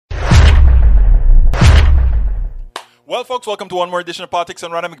Well, folks, welcome to one more edition of Politics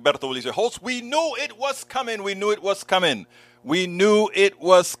Done Right. I'm Egberto Willies, your host. We knew it was coming. We knew it was coming. We knew it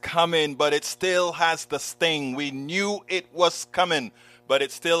was coming, but it still has the sting. We knew it was coming, but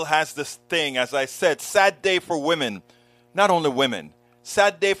it still has the sting. As I said, sad day for women. Not only women.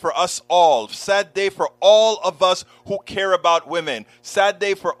 Sad day for us all. Sad day for all of us who care about women. Sad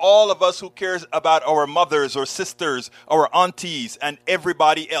day for all of us who cares about our mothers or sisters, our aunties, and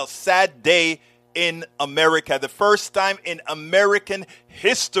everybody else. Sad day in America. The first time in American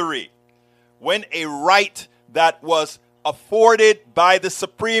history when a right that was afforded by the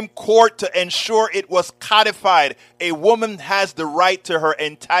Supreme Court to ensure it was codified. A woman has the right to her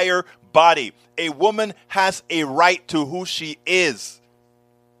entire body. A woman has a right to who she is.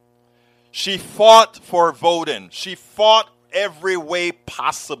 She fought for voting. She fought every way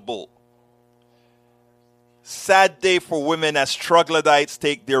possible. Sad day for women as troglodytes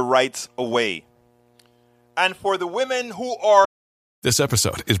take their rights away. And for the women who are... This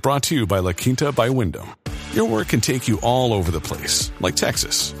episode is brought to you by La Quinta by Wyndham. Your work can take you all over the place, like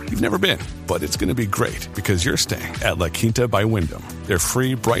Texas. You've never been, but it's going to be great because you're staying at La Quinta by Wyndham. Their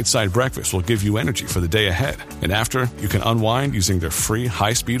free Bright Side breakfast will give you energy for the day ahead. And after, you can unwind using their free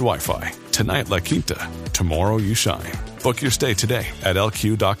high-speed Wi-Fi. Tonight, La Quinta. Tomorrow, you shine. Book your stay today at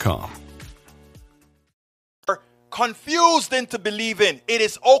lq.com. Confused into believing it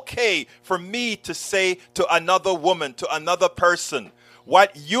is okay for me to say to another woman, to another person,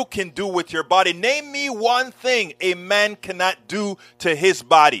 what you can do with your body. Name me one thing a man cannot do to his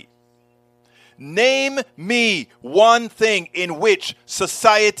body. Name me one thing in which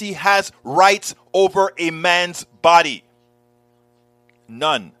society has rights over a man's body.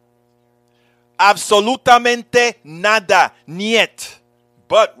 None. Absolutamente nada. Niet.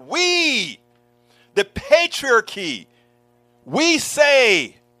 But we, the patriarchy, we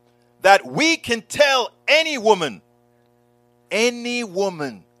say that we can tell any woman,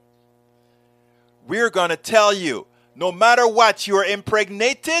 we're going to tell you, no matter what, you're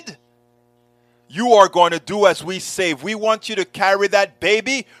impregnated, you are going to do as we say. If we want you to carry that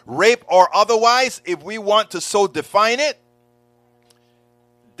baby, rape or otherwise, if we want to so define it,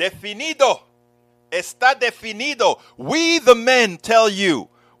 definido, está definido. We the men tell you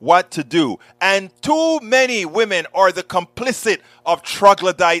what to do. And too many women are the complicit of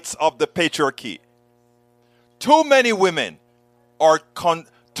troglodytes of the patriarchy. Too many women are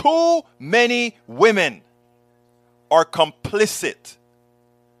complicit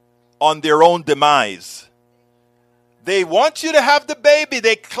on their own demise. They want you to have the baby.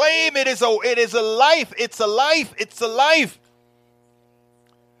 They claim it is a life. It's a life. It's a life.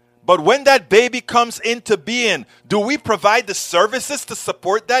 But when that baby comes into being, do we provide the services to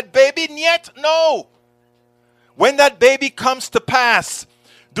support that baby? Yet, no. When that baby comes to pass,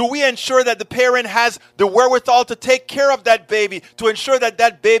 do we ensure that the parent has the wherewithal to take care of that baby, to ensure that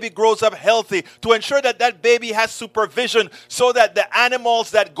that baby grows up healthy, to ensure that that baby has supervision so that the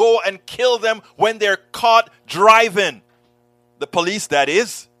animals that go and kill them when they're caught driving, the police that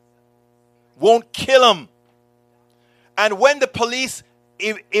is, won't kill them? And when the police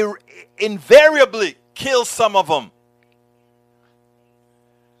invariably kill some of them,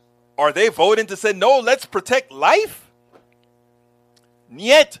 are they voting to say, no, let's protect life?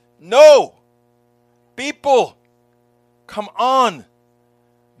 Yet, no. People, come on.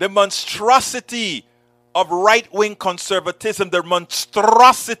 The monstrosity of right-wing conservatism, the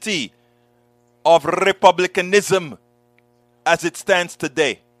monstrosity of republicanism as it stands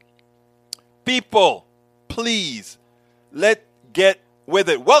today. People, please, let's get with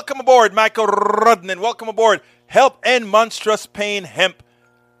it. Welcome aboard, Michael Rudnan. Welcome aboard. Help end monstrous pain, hemp,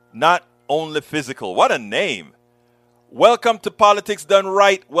 not only physical. What a name. Welcome to Politics Done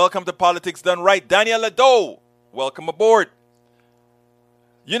Right. Welcome to Politics Done Right. Daniel Ledo, welcome aboard.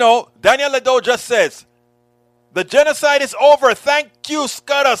 You know, Daniel Ledo just says, the genocide is over. Thank you,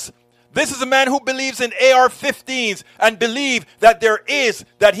 Scudus. This is a man who believes in AR-15s and believe that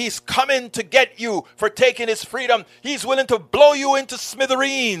he's coming to get you for taking his freedom. He's willing to blow you into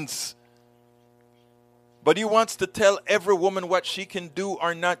smithereens. But he wants to tell every woman what she can do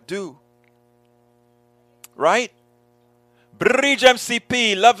or not do. Right? Bridge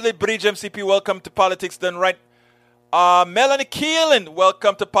MCP, lovely Bridge MCP, welcome to Politics Done Right. Melanie Keelan,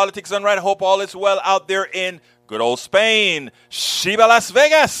 welcome to Politics Done Right. Hope all is well out there in good old Spain. Shiva Las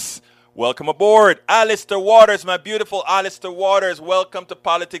Vegas, welcome aboard. Alistair Waters, my beautiful Alistair Waters, welcome to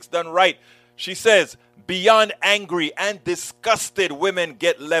Politics Done Right. She says, beyond angry and disgusted, women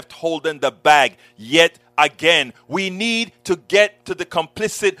get left holding the bag. Yet again, we need to get to the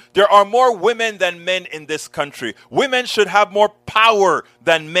complicit. There are more women than men in this country. Women should have more power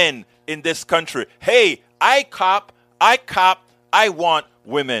than men in this country. Hey, I cop I want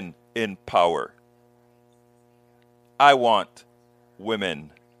women in power. I want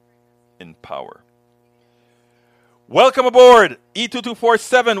women in power. Welcome aboard,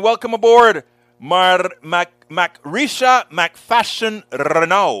 E2247. Welcome aboard, Macrisha McFashion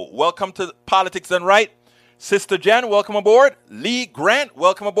Renault. Welcome to Politics Done Right. Sister Jen, welcome aboard. Lee Grant,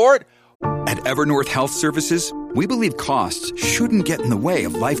 welcome aboard. At Evernorth Health Services, we believe costs shouldn't get in the way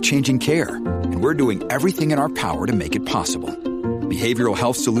of life-changing care, and we're doing everything in our power to make it possible. Behavioral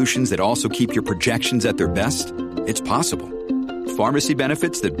health solutions that also keep your projections at their best? It's possible. Pharmacy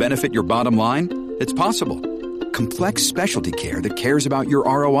benefits that benefit your bottom line? It's possible. Complex specialty care that cares about your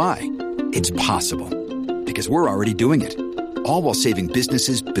ROI? It's possible. Because we're already doing it. All while saving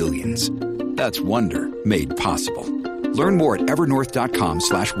businesses billions. That's Wonder made possible. Learn more at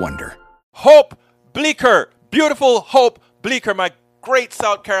evernorth.com/wonder. Hope Bleeker, beautiful Hope Bleeker, my great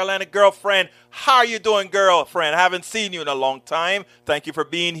South Carolina girlfriend. How are you doing, girlfriend? I haven't seen you in a long time. Thank you for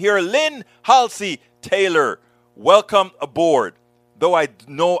being here. Lynn Halsey Taylor, welcome aboard. Though I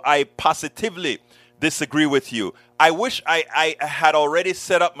know I positively disagree with you. I wish I had already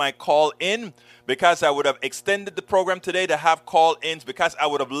set up my call-in, because I would have extended the program today to have call-ins, because I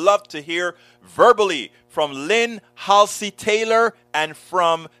would have loved to hear verbally from Lynn Halsey Taylor and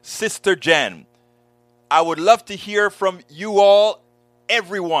from Sister Jen. I would love to hear from you all,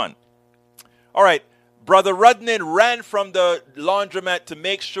 everyone. All right. Brother Rudnin ran from the laundromat to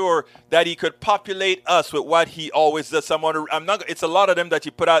make sure that he could populate us with what he always does. It's a lot of them that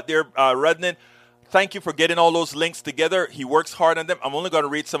you put out there, Rudnin. Thank you for getting all those links together. He works hard on them. I'm only going to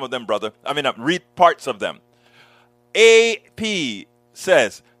read some of them, brother. Read parts of them. AP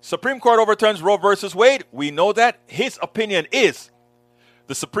says, Supreme Court overturns Roe versus Wade. We know that. His opinion is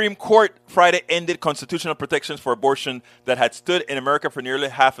the Supreme Court Friday ended constitutional protections for abortion that had stood in America for nearly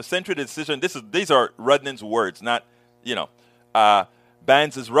half a century. The decision, these are Rudnin's words, not,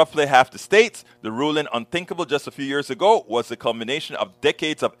 bans is roughly half the states. The ruling, unthinkable just a few years ago, was the culmination of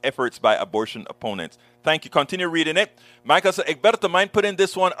decades of efforts by abortion opponents. Thank you. Continue reading it. Michael said, Egberto, mind putting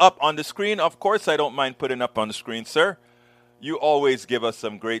this one up on the screen? Of course I don't mind putting up on the screen, sir. You always give us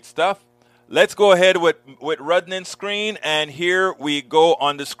some great stuff. Let's go ahead with Rudnin's screen, and here we go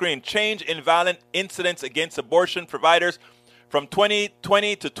on the screen. Change in violent incidents against abortion providers from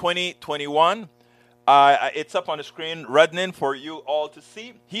 2020 to 2021. It's up on the screen, Rudnin, for you all to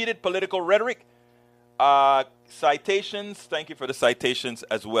see. Heated political rhetoric. Citations. Thank you for the citations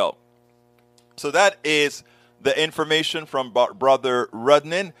as well. So that is the information from Brother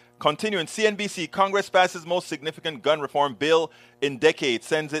Rudnin. Continuing, CNBC, Congress passes most significant gun reform bill in decades,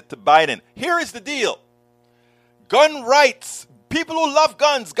 sends it to Biden. Here is the deal. Gun rights. People who love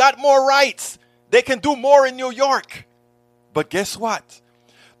guns got more rights. They can do more in New York. But guess what?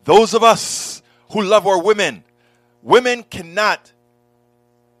 Those of us who love our women cannot.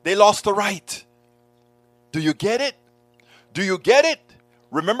 They lost the right. Do you get it? Do you get it?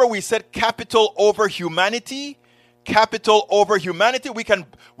 Remember we said capital over humanity? Capital over humanity. We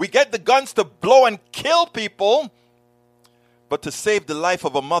get the guns to blow and kill people, but to save the life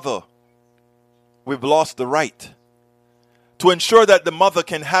of a mother, we've lost the right. To ensure that the mother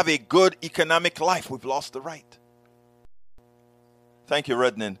can have a good economic life, we've lost the right. Thank you,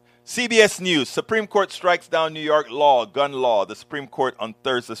 Rudnin. CBS News, Supreme Court strikes down New York law, gun law. The Supreme Court on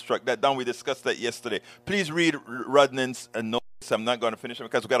Thursday struck that down. We discussed that yesterday. Please read Rudnin's notes. I'm not going to finish it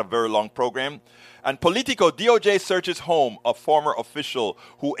because we've got a very long program. And Politico, DOJ searches home of former official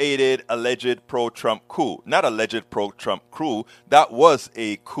who aided alleged pro-Trump coup. Not alleged pro-Trump coup. That was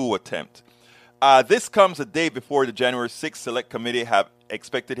a coup attempt. This comes a day before the January 6th Select Committee have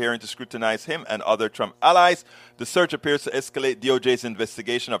expected hearing to scrutinize him and other Trump allies. The search appears to escalate DOJ's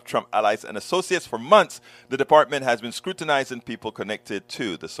investigation of Trump allies and associates. For months, the department has been scrutinizing people connected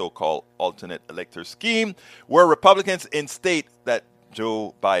to the so-called alternate elector scheme, where Republicans in state that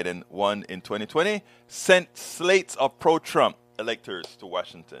Joe Biden won in 2020 sent slates of pro-Trump electors to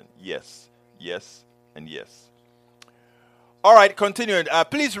Washington. Yes, yes, and yes. All right, continuing.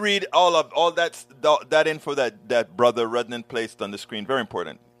 Please read all that info that Brother Rudnin placed on the screen. Very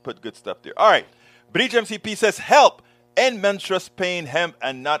important. Put good stuff there. All right. Breach MCP says, help, end menstruous pain, hemp,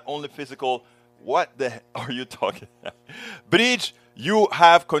 and not only physical. What the heck are you talking about? Breach, you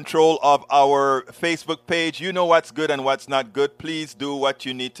have control of our Facebook page. You know what's good and what's not good. Please do what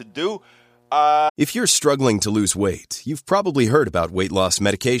you need to do. If you're struggling to lose weight, you've probably heard about weight loss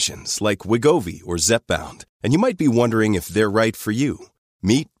medications like Wegovy or Zepbound, and you might be wondering if they're right for you.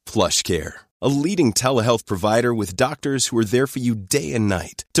 Meet PlushCare, a leading telehealth provider with doctors who are there for you day and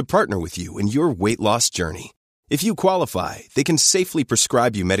night to partner with you in your weight loss journey. If you qualify, they can safely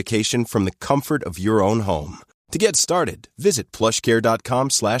prescribe you medication from the comfort of your own home. To get started, visit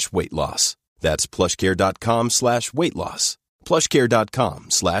plushcare.com/weight-loss. That's plushcare.com/weight-loss.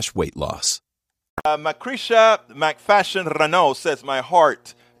 plushcare.com/weight-loss. Macrisha McFashion Renault says, my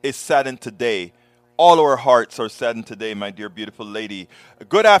heart is saddened today. All our hearts are saddened today, my dear beautiful lady.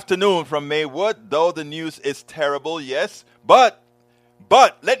 Good afternoon from Maywood. Though the news is terrible, yes, but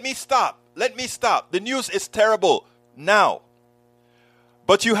let me stop. The news is terrible now.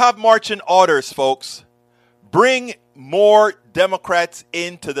 But you have marching orders, folks. Bring more Democrats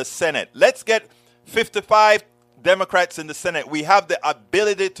into the Senate. Let's get 55 Democrats in the Senate. We have the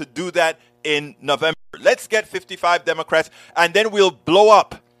ability to do that in November. Let's get 55 Democrats, and then we'll blow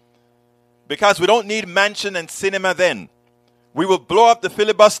up. Because we don't need Manchin and Sinema then. We will blow up the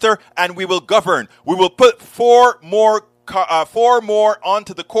filibuster, and we will govern. We will put four more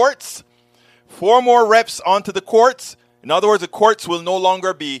onto the courts. 4 more reps onto the courts. In other words, the courts will no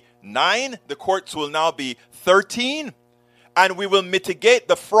longer be 9. The courts will now be 13. And we will mitigate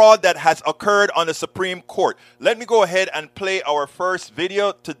the fraud that has occurred on the Supreme Court. Let me go ahead and play our first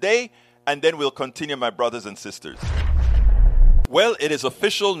video today, and then we'll continue, my brothers and sisters. Well, it is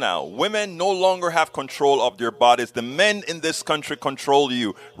official now. Women no longer have control of their bodies. The men in this country control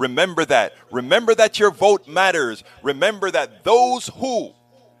you. Remember that. Remember that your vote matters. Remember that those who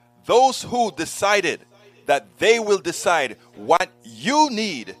decided that they will decide what you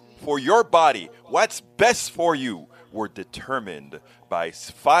need for your body, what's best for you, were determined by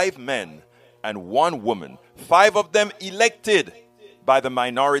 5 men and 1 woman. 5 of them elected by the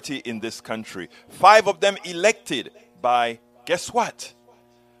minority in this country. 5 of them elected by, guess what?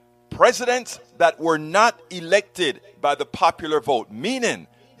 Presidents that were not elected by the popular vote, meaning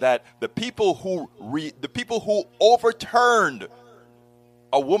that the people who overturned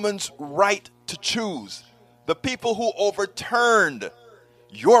a woman's right to choose, the people who overturned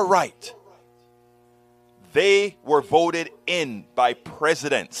your right, they were voted in by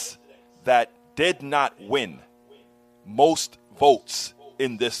presidents that did not win most votes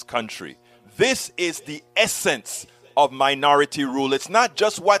in this country. This is the essence of minority rule. It's not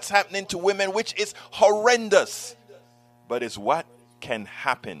just what's happening to women, which is horrendous, but it's what can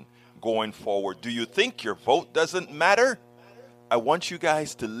happen going forward. Do you think your vote doesn't matter? I want you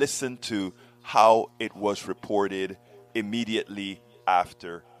guys to listen to how it was reported immediately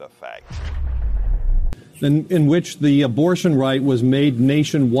after the fact. In which the abortion right was made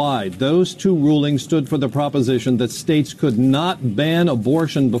nationwide. Those 2 rulings stood for the proposition that states could not ban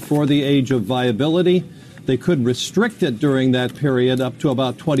abortion before the age of viability. They could restrict it during that period up to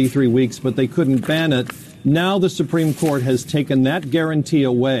about 23 weeks, but they couldn't ban it. Now the Supreme Court has taken that guarantee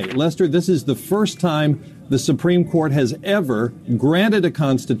away. Lester, this is the first time the Supreme Court has ever granted a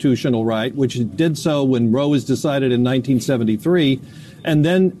constitutional right, which it did so when Roe was decided in 1973, and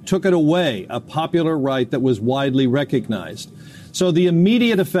then took it away, a popular right that was widely recognized. So the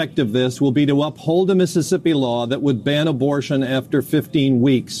immediate effect of this will be to uphold a Mississippi law that would ban abortion after 15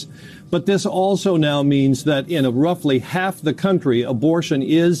 weeks. But this also now means that in roughly half the country, abortion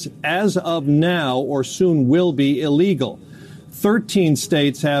is, as of now or soon will be, illegal. 13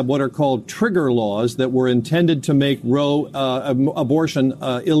 states have what are called trigger laws that were intended to make abortion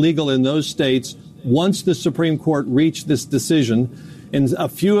illegal in those states once the Supreme Court reached this decision. In a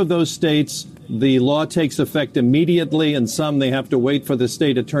few of those states, the law takes effect immediately. In some, they have to wait for the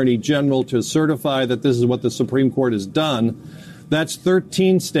state attorney general to certify that this is what the Supreme Court has done. That's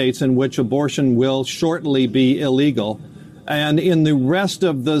 13 states in which abortion will shortly be illegal. And in the rest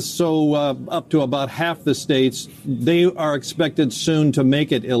of the, up to about half the states, they are expected soon to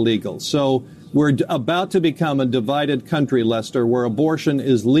make it illegal. So we're about to become a divided country, Lester, where abortion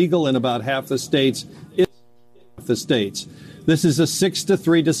is legal in about half the states. This is a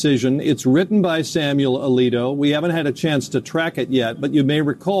 6-3 decision. It's written by Samuel Alito. We haven't had a chance to track it yet, but you may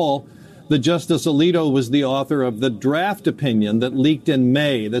recall that Justice Alito was the author of the draft opinion that leaked in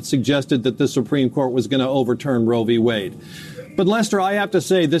May that suggested that the Supreme Court was going to overturn Roe v. Wade. But Lester, I have to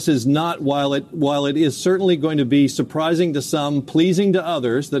say this is not, while it is certainly going to be surprising to some, pleasing to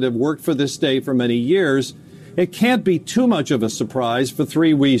others that have worked for this state for many years, it can't be too much of a surprise for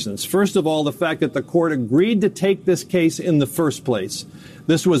 3 reasons. First of all, the fact that the court agreed to take this case in the first place.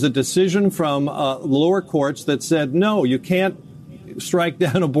 This was a decision from lower courts that said, no, you can't strike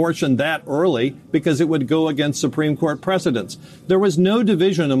down abortion that early because it would go against Supreme Court precedents. There was no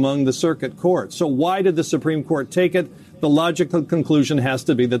division among the circuit courts. So why did the Supreme Court take it? The logical conclusion has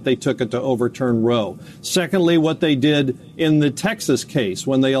to be that they took it to overturn Roe. Secondly, what they did in the Texas case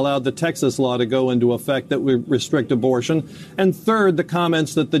when they allowed the Texas law to go into effect that would restrict abortion. And third, the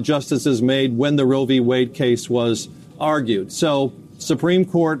comments that the justices made when the Roe v. Wade case was argued. So Supreme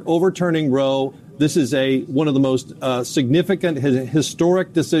Court overturning Roe, This is one of the most significant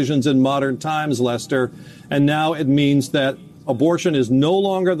historic decisions in modern times, Lester. And now it means that abortion is no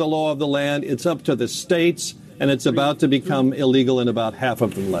longer the law of the land. It's up to the states, and it's about to become illegal in about half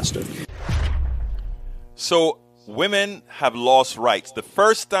of them, Lester. So women have lost rights. The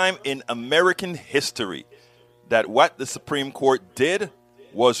first time in American history that what the Supreme Court did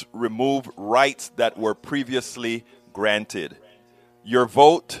was remove rights that were previously granted. Your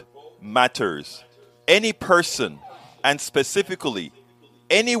vote matters. Any person, and specifically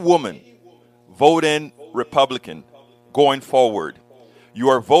any woman voting Republican going forward, you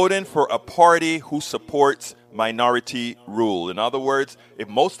are voting for a party who supports minority rule. In other words, if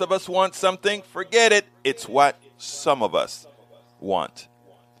most of us want something, forget it. It's what some of us want.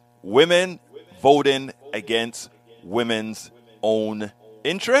 Women voting against women's own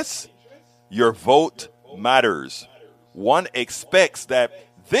interests, your vote matters. One expects that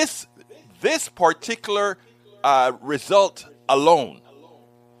this particular result alone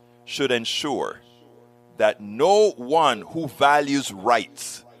should ensure that no one who values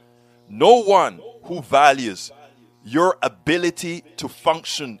rights, no one who values your ability to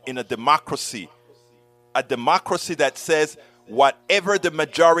function in a democracy that says whatever the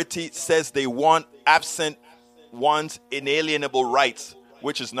majority says they want, absent one's inalienable rights,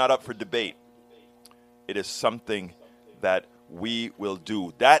 which is not up for debate. It is something that we will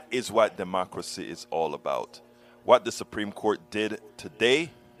do. That is what democracy is all about. What the Supreme Court did today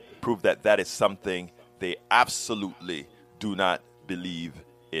proved that that is something they absolutely do not believe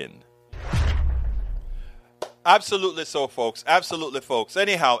in. Absolutely so, folks. Absolutely, folks.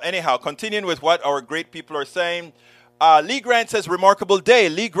 Anyhow, continuing with what our great people are saying. Lee Grant says, remarkable day.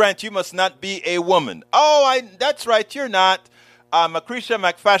 Lee Grant, you must not be a woman. Oh, that's right, you're not. Macrisha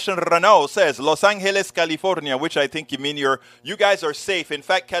McFashion Renault says, Los Angeles, California, which I think you mean you guys are safe. In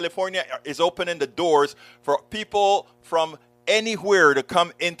fact, California is opening the doors for people from anywhere to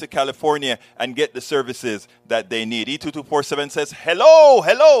come into California and get the services that they need. E2247 says,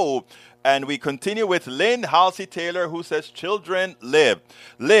 hello. And we continue with Lynn Halsey Taylor, who says, children live.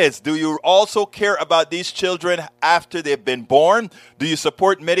 Liz, do you also care about these children after they've been born? Do you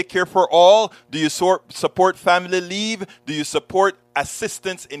support Medicare for all? Do you support family leave? Do you support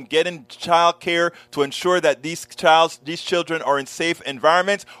assistance in getting child care to ensure that these children are in safe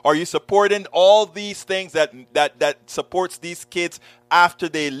environments? Are you supporting all these things that supports these kids after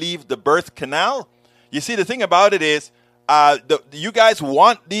they leave the birth canal? You see, the thing about it is, you guys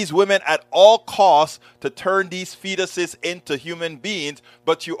want these women at all costs to turn these fetuses into human beings,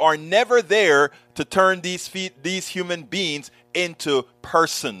 but you are never there to turn these human beings into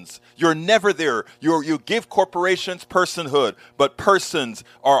persons. You're never there. You give corporations personhood, but persons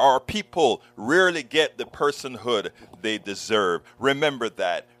or people rarely get the personhood they deserve. Remember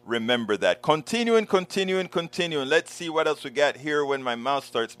that. Continuing. Let's see what else we got here when my mouse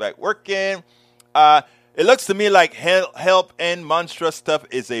starts back working. It looks to me like help and monstrous stuff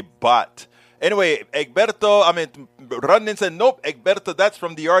is a bot. Anyway, Rondin said, nope, Egberto, that's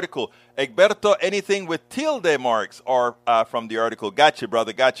from the article. Egberto, anything with tilde marks are from the article. Gotcha,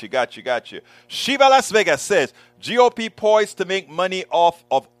 brother. Gotcha. Shiva Las Vegas says, GOP poised to make money off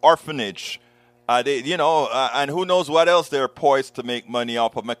of orphanage. And who knows what else they're poised to make money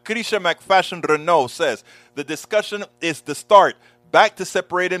off of. Macrisha McFashion Renault says, the discussion is the start. Back to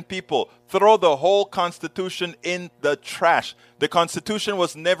separating people. Throw the whole Constitution in the trash. The Constitution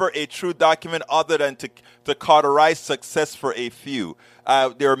was never a true document other than to cauterize success for a few.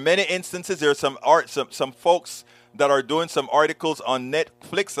 There are many instances. There are some folks that are doing some articles on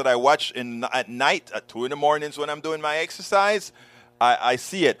Netflix that I watch at night at 2 in the mornings when I'm doing my exercise. I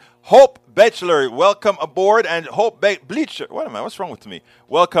see it. Hope Bachelor, welcome aboard. And Hope Bleacher, what's wrong with me?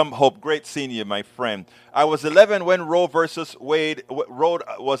 Welcome, Hope. Great seeing you, my friend. I was 11 when Roe versus Wade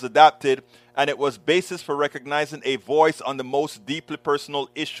was adopted, and it was basis for recognizing a voice on the most deeply personal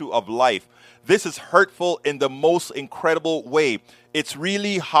issue of life. This is hurtful in the most incredible way. It's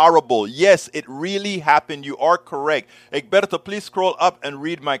really horrible. Yes, it really happened. You are correct. Egberto, please scroll up and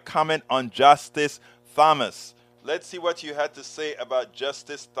read my comment on Justice Thomas. Let's see what you had to say about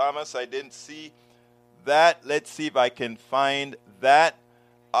Justice Thomas. I didn't see that. Let's see if I can find that.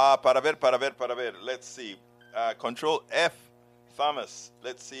 Para ver. Let's see. Control F, Thomas.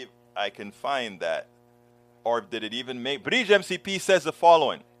 Let's see if I can find that. Or did it even make... Bridge MCP says the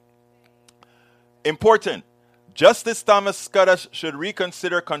following. Important. Justice Thomas Scudder should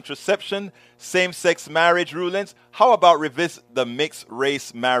reconsider contraception, same-sex marriage rulings. How about revisit the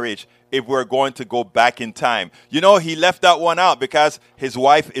mixed-race marriage if we're going to go back in time? You know, he left that one out because his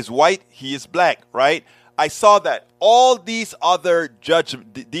wife is white, he is black, right? I saw that all these other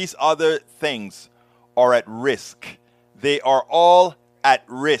these other things are at risk. They are all at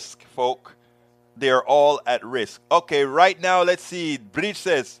risk, folk. They are all at risk. Okay, right now, let's see. Breach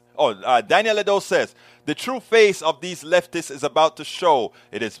says, Daniel Ledo says, the true face of these leftists is about to show.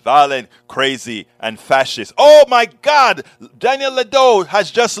 It is violent, crazy, and fascist. Oh my God! Daniel Ledo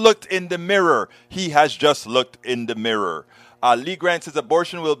has just looked in the mirror. He has just looked in the mirror. Lee Grant says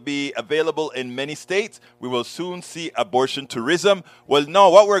abortion will be available in many states. We will soon see abortion tourism. Well, no,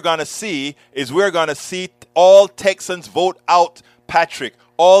 what we're going to see is we're going to see all Texans vote out Patrick.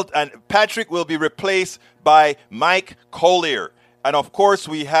 And Patrick will be replaced by Mike Collier. And of course,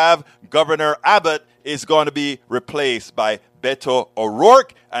 we have Governor Abbott is going to be replaced by Beto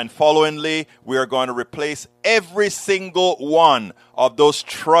O'Rourke. And followingly, we are going to replace every single one of those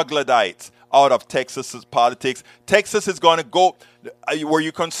troglodytes out of Texas's politics. Texas is going to go. Were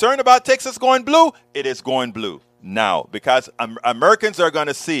you concerned about Texas going blue? It is going blue now because Americans are going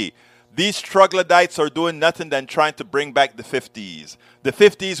to see these troglodytes are doing nothing than trying to bring back the 50s. The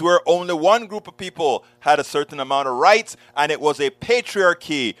 50s where only one group of people had a certain amount of rights, and it was a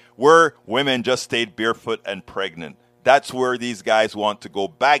patriarchy where women just stayed barefoot and pregnant. That's where these guys want to go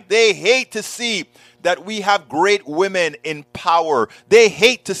back. They hate to see that we have great women in power. They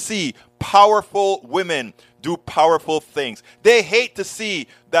hate to see powerful women do powerful things. They hate to see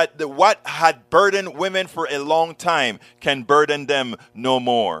that what had burdened women for a long time can burden them no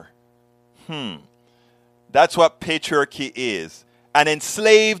more. That's what patriarchy is. An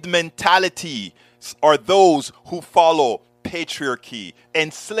enslaved mentality are those who follow patriarchy.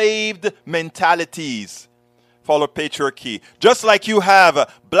 Enslaved mentalities follow patriarchy. Just like you have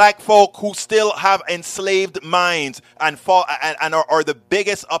black folk who still have enslaved minds and are the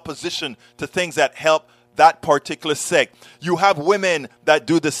biggest opposition to things that help that particular sect. You have women that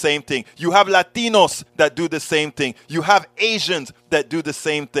do the same thing. You have Latinos that do the same thing. You have Asians that do the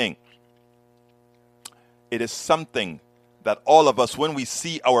same thing. It is something that all of us, when we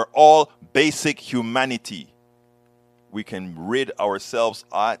see our all basic humanity, we can rid ourselves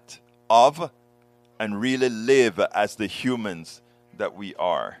of and really live as the humans that we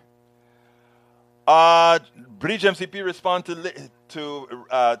are. Bridge MCP respond to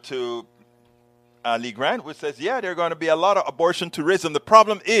Lee Grant, which says, yeah, there are going to be a lot of abortion tourism. The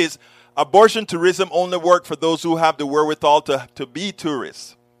problem is abortion tourism only works for those who have the wherewithal to be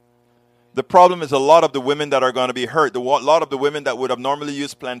tourists. The problem is a lot of the women that are going to be hurt. A lot of the women that would have normally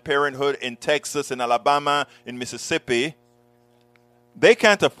used Planned Parenthood in Texas, in Alabama, in Mississippi, they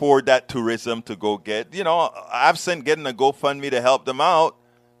can't afford that tourism to go get. Absent getting a GoFundMe to help them out,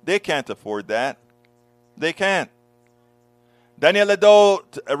 they can't afford that. They can't. Daniel Ledo,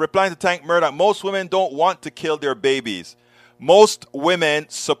 replying to Tank Murdoch, most women don't want to kill their babies. Most women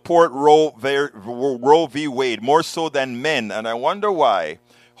support Roe v. Wade, more so than men, and I wonder why.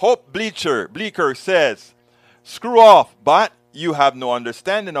 Hope Bleeker says, screw off, but you have no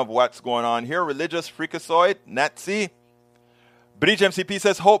understanding of what's going on here. Religious freakazoid, Nazi. Bridge MCP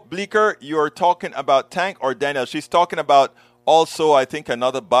says, Hope Bleeker, you're talking about Tank or Daniel? She's talking about also, I think,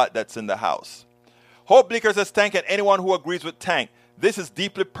 another bot that's in the house. Hope Bleeker says, Tank and anyone who agrees with Tank, this is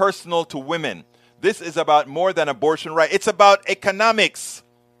deeply personal to women. This is about more than abortion right. It's about economics.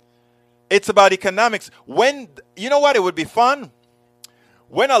 It's about economics. You know what? It would be fun.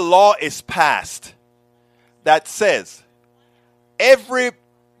 When a law is passed that says every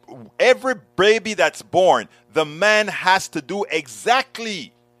baby that's born, the man has to do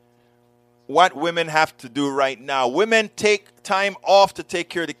exactly what women have to do right now. Women take time off to take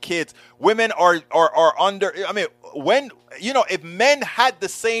care of the kids. Women are under, if men had the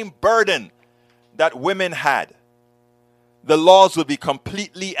same burden that women had, the laws would be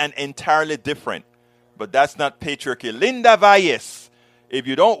completely and entirely different. But that's not patriarchy. Linda Valles. If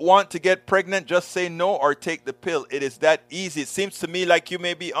you don't want to get pregnant, just say no or take the pill. It is that easy. It seems to me like you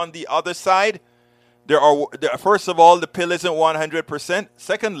may be on the other side. First of all, the pill isn't 100%.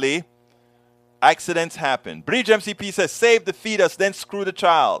 Secondly, accidents happen. Bridge MCP says, save the fetus, then screw the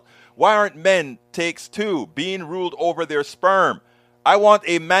child. Why aren't men, takes two, being ruled over their sperm? I want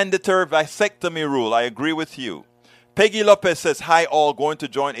a mandatory vasectomy rule. I agree with you. Peggy Lopez says, hi all, going to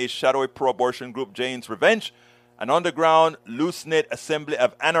join a shadowy pro-abortion group, Jane's Revenge. An underground, loose-knit assembly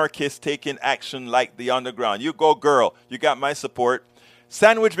of anarchists taking action like the underground. You go, girl. You got my support.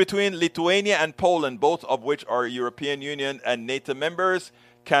 Sandwiched between Lithuania and Poland, both of which are European Union and NATO members,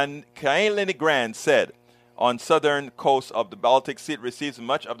 Kailini Grand said, on southern coast of the Baltic Sea, it receives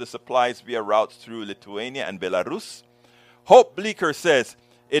much of the supplies via routes through Lithuania and Belarus. Hope Bleeker says,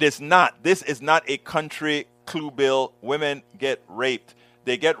 this is not a country clue bill. Women get raped.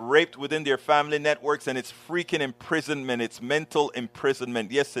 They get raped within their family networks, and it's freaking imprisonment. It's mental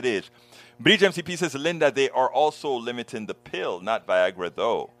imprisonment. Yes, it is. Bridge MCP says, Linda, they are also limiting the pill, not Viagra,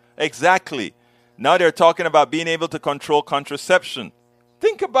 though. Exactly. Now they're talking about being able to control contraception.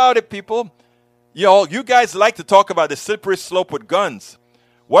 Think about it, people. You guys like to talk about the slippery slope with guns.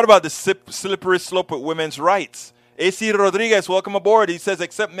 What about the slippery slope with women's rights? AC Rodriguez, welcome aboard. He says,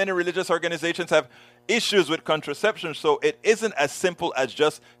 except many religious organizations have issues with contraception, so it isn't as simple as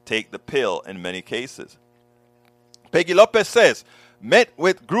just take the pill in many cases. Peggy Lopez says, met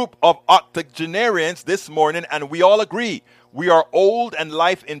with group of octogenarians this morning, and we all agree we are old and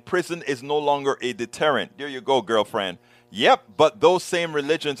life in prison is no longer a deterrent. There you go, girlfriend. Yep, but those same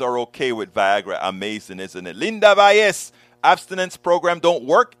religions are okay with Viagra. Amazing, isn't it? Linda Valles, abstinence program don't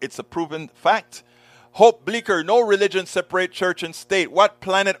work. It's a proven fact. Hope Bleeker, no religion separate church and state. What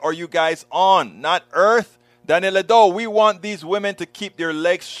planet are you guys on? Not Earth? Daniel Ledo, we want these women to keep their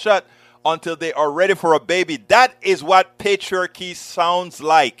legs shut until they are ready for a baby. That is what patriarchy sounds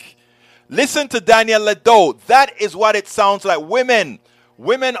like. Listen to Daniel Ledo. That is what it sounds like. Women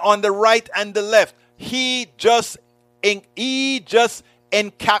on the right and the left. He just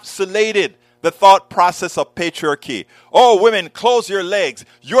encapsulated the thought process of patriarchy. Oh, women, close your legs.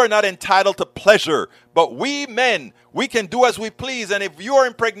 You are not entitled to pleasure. But we men, we can do as we please. And if you are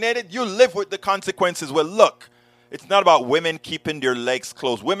impregnated, you live with the consequences. Well, look. It's not about women keeping their legs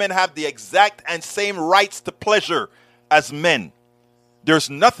closed. Women have the exact and same rights to pleasure as men.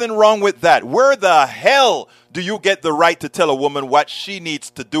 There's nothing wrong with that. Where the hell do you get the right to tell a woman what she needs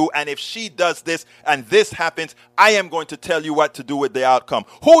to do? And if she does this and this happens, I am going to tell you what to do with the outcome.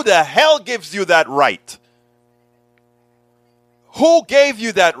 Who the hell gives you that right? Who gave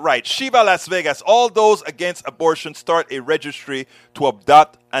you that right? Shiva Las Vegas, all those against abortion start a registry to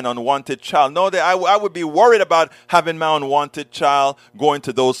adopt an unwanted child. No, I would be worried about having my unwanted child going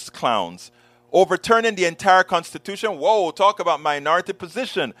to those clowns. Overturning the entire Constitution. Whoa, talk about minority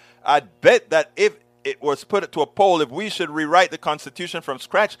position. I'd bet that if it was put to a poll, if we should rewrite the Constitution from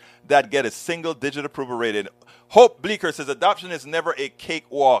scratch, that'd get a single-digit approval rating. Hope Bleeker says adoption is never a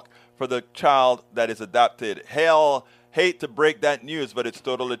cakewalk for the child that is adopted. Hell, hate to break that news, but it's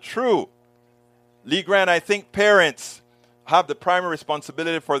totally true. Lee Grant, I think parents have the primary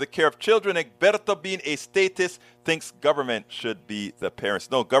responsibility for the care of children. Egberto, being a statist, thinks government should be the parents.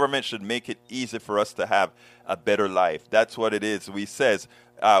 No, government should make it easy for us to have a better life. That's what it is. We says,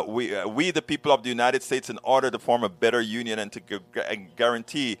 we the people of the United States, in order to form a better union and to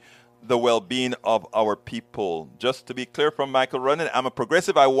guarantee the well-being of our people. Just to be clear from Michael Runnan, I'm a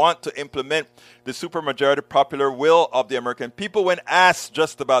progressive. I want to implement the supermajority popular will of the American people. When asked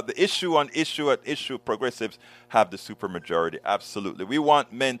just about the issue on issue at issue, progressives have the supermajority. Absolutely. We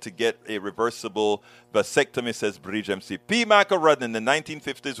want men to get a reversible vasectomy, says Bridge MCP. Michael Runnan, the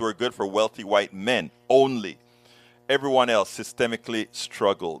 1950s were good for wealthy white men only. Everyone else systemically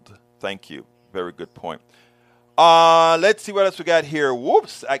struggled. Thank you. Very good point. Let's see what else we got here.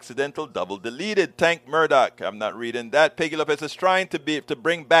 Whoops, accidental double deleted. Tank Murdoch. I'm not reading that. Peggy Lopez is trying to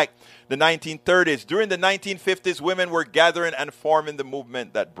bring back the 1930s. During the 1950s, women were gathering and forming the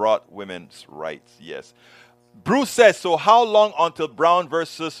movement that brought women's rights. Yes. Bruce says, so how long until Brown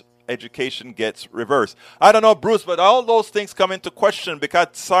versus education gets reversed? I don't know, Bruce, but all those things come into question because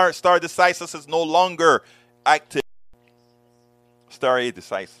stare decisis is no longer active. Stare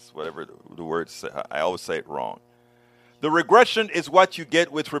decisis, whatever the word say. I always say it wrong. The regression is what you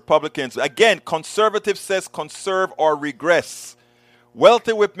get with Republicans. Again, conservative says conserve or regress.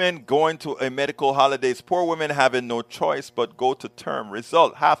 Wealthy women going to a medical holidays. Poor women having no choice but go to term.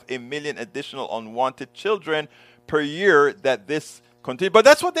 Result, 500,000 additional unwanted children per year that this continues. But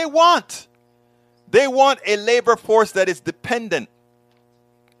that's what they want. They want a labor force that is dependent.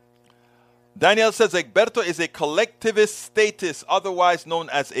 Daniel says Egberto is a collectivist statist, otherwise known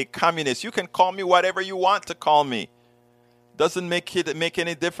as a communist. You can call me whatever you want to call me. Doesn't make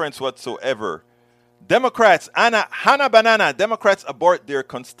any difference whatsoever. Democrats, Hannah Banana, Democrats abort their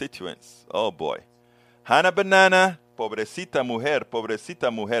constituents. Oh boy. Hannah Banana, pobrecita mujer,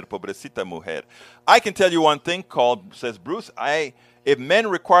 pobrecita mujer, pobrecita mujer. I can tell you one thing says Bruce, if men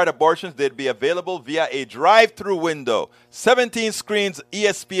required abortions, they'd be available via a drive-through window. 17 screens,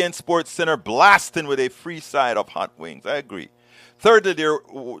 ESPN Sports Center blasting with a free side of hot wings. I agree. Thirdly,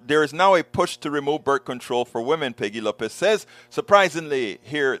 there is now a push to remove birth control for women, Peggy Lopez says. Surprisingly,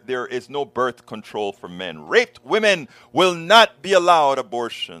 here there is no birth control for men. Raped women will not be allowed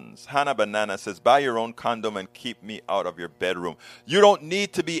abortions. Hannah Banana says, buy your own condom and keep me out of your bedroom. You don't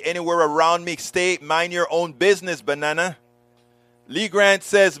need to be anywhere around me. Mind your own business, Banana. Lee Grant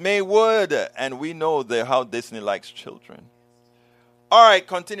says, Maywood, and we know how Disney likes children. All right,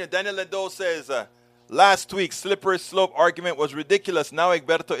 continue. Daniel Ledo says, last week's slippery slope argument was ridiculous. Now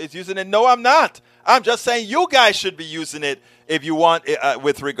Egberto is using it. No, I'm not. I'm just saying you guys should be using it if you want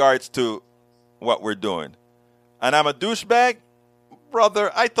with regards to what we're doing. And I'm a douchebag? Brother,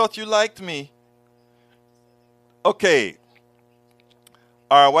 I thought you liked me. Okay.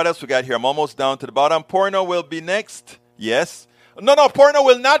 All right, what else we got here? I'm almost down to the bottom. Porno will be next. Yes. No, porno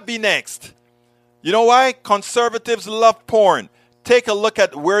will not be next. You know why? Conservatives love porn. Take a look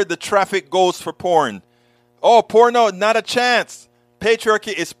at where the traffic goes for porn. Oh, porno, not a chance.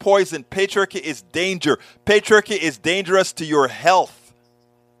 Patriarchy is poison. Patriarchy is danger. Patriarchy is dangerous to your health.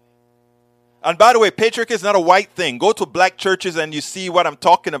 And by the way, patriarchy is not a white thing. Go to black churches and you see what I'm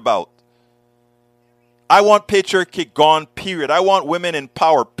talking about. I want patriarchy gone, period. I want women in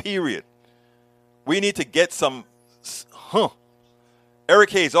power, period. We need to get some... Eric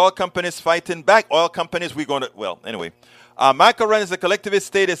Hayes, all companies fighting back. Oil companies, we're going to... Well, anyway. Michael Wren is a collectivist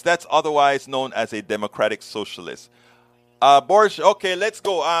status that's otherwise known as a democratic socialist. Borges, okay, let's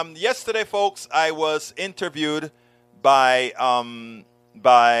go. Yesterday, folks, I was interviewed by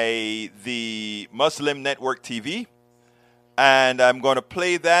the Muslim Network TV. And I'm going to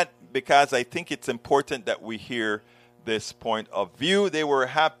play that because I think it's important that we hear this point of view. They were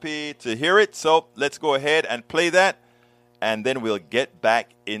happy to hear it. So let's go ahead and play that. And then we'll get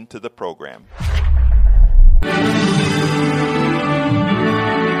back into the program.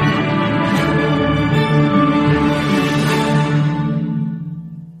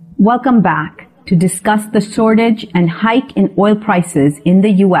 Welcome back. To discuss the shortage and hike in oil prices in the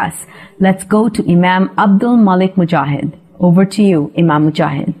U.S., let's go to Imam Abdul Malik Mujahid. Over to you, Imam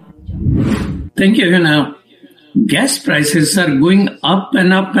Mujahid. Thank you, Hannah. Gas prices are going up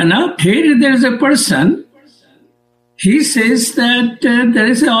and up and up. Here there is a person. He says that there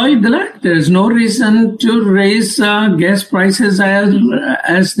is an oil glut. There is no reason to raise gas prices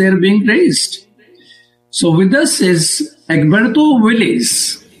as they're being raised. So with us is Egberto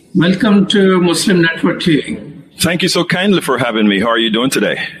Willis. Welcome to Muslim Network TV. Thank you so kindly for having me. How are you doing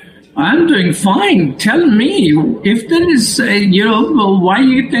today? I'm doing fine. Tell me, if there is, why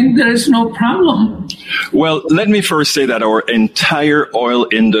you think there is no problem? Well, let me first say that our entire oil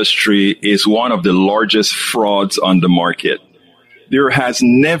industry is one of the largest frauds on the market. There has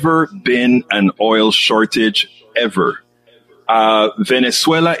never been an oil shortage ever.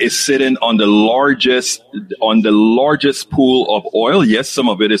 Venezuela is sitting on the largest pool of oil. Yes, some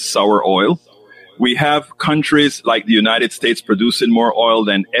of it is sour oil. We have countries like the United States producing more oil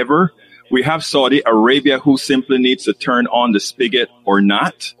than ever. We have Saudi Arabia, who simply needs to turn on the spigot or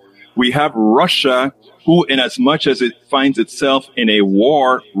not. We have Russia, who, in as much as it finds itself in a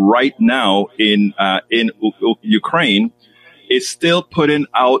war right now in Ukraine, is still putting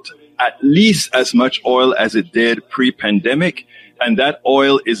out at least as much oil as it did pre-pandemic. And that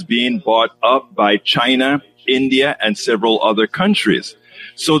oil is being bought up by China, India, and several other countries.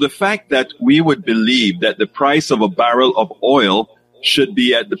 So the fact that we would believe that the price of a barrel of oil should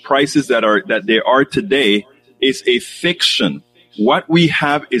be at the prices that they are today is a fiction. What we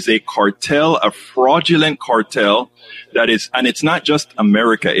have is a cartel, a fraudulent cartel that is, and it's not just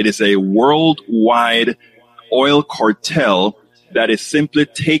America, it is a worldwide oil cartel that is simply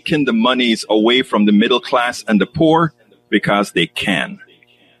taking the monies away from the middle class and the poor because they can.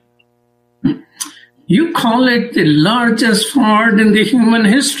 You call it the largest fraud in the human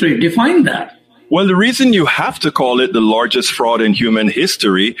history. Define that. Well, the reason you have to call it the largest fraud in human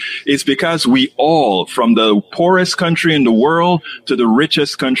history is because we all, from the poorest country in the world to the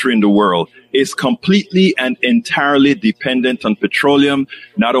richest country in the world, is completely and entirely dependent on petroleum,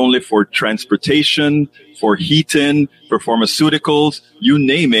 not only for transportation, for heating, for pharmaceuticals, you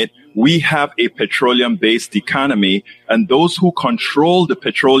name it. We have a petroleum-based economy, and those who control the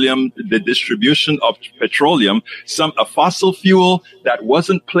petroleum, the distribution of petroleum, a fossil fuel that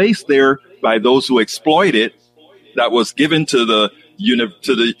wasn't placed there by those who exploit it, that was given to the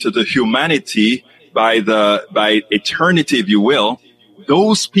humanity by eternity, if you will.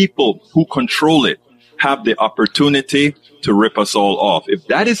 Those people who control it have the opportunity to rip us all off. If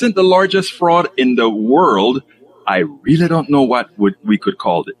that isn't the largest fraud in the world, I really don't know what we could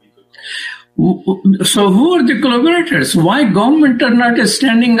call it. So who are the collaborators? Why government are not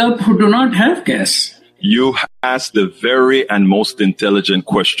standing up who do not have gas? You asked the very and most intelligent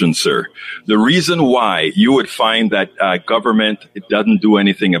question, sir. The reason why you would find that government doesn't do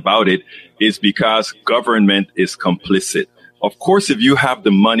anything about it is because government is complicit. Of course, if you have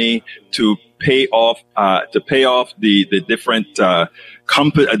the money to pay off the different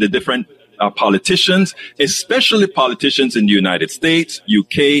politicians, especially politicians in the United States,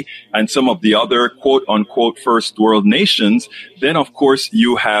 UK, and some of the other quote unquote first world nations, then of course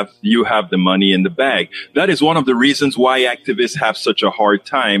you have the money in the bag. That is one of the reasons why activists have such a hard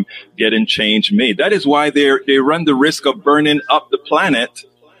time getting change made. That is why they run the risk of burning up the planet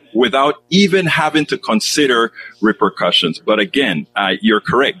without even having to consider repercussions. But again, you're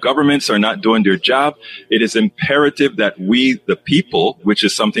correct. Governments are not doing their job. It is imperative that we, the people, which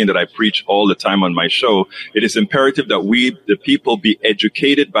is something that I preach all the time on my show, it is imperative that we, the people, be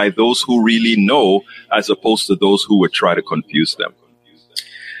educated by those who really know, as opposed to those who would try to confuse them.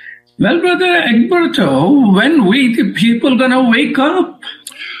 Well, Brother Egberto, when we, the people, gonna wake up?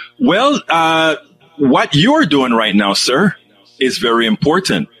 Well, what you're doing right now, sir, is very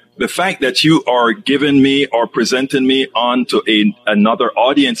important. The fact that you are giving me or presenting me on to another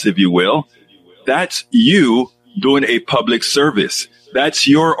audience, if you will, that's you doing a public service. That's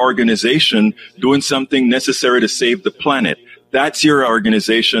your organization doing something necessary to save the planet. That's your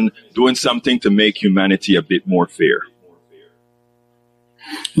organization doing something to make humanity a bit more fair.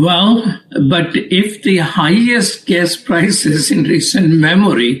 Well, but if the highest gas prices in recent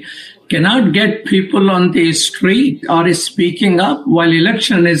memory cannot get people on the street or is speaking up while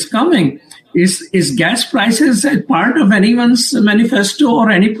election is coming, is gas prices a part of anyone's manifesto or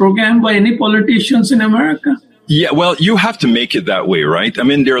any program by any politicians in America? Yeah, well, you have to make it that way, right? I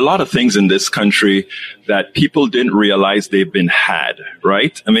mean, there are a lot of things in this country that people didn't realize they've been had,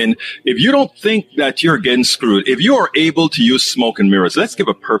 right? I mean, if you don't think that you're getting screwed, if you are able to use smoke and mirrors, let's give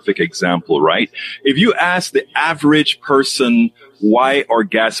a perfect example, right? If you ask the average person, why are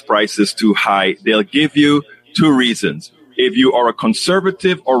gas prices too high? They'll give you two reasons. If you are a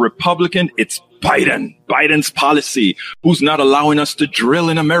conservative or Republican, it's Biden's policy, who's not allowing us to drill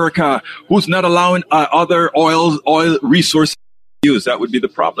in America, who's not allowing other oil resources to use. That would be the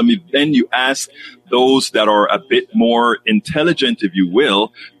problem. If then you ask those that are a bit more intelligent, if you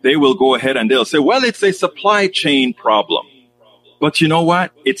will, they will go ahead and they'll say, well, it's a supply chain problem. But you know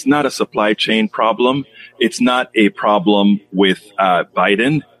what? It's not a supply chain problem. It's not a problem with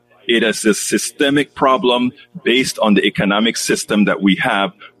Biden. It is a systemic problem based on the economic system that we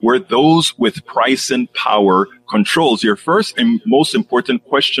have, where those with pricing power controls. Your first and most important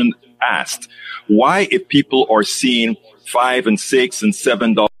question asked, why, if people are seeing $5 and $6 and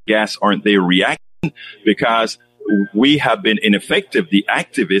 $7 gas, aren't they reacting? Because we have been ineffective. The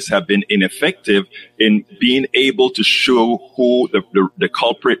activists have been ineffective in being able to show who the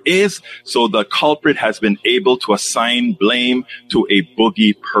culprit is. So the culprit has been able to assign blame to a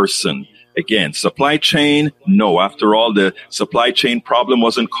boogie person. Again, supply chain, no. After all, the supply chain problem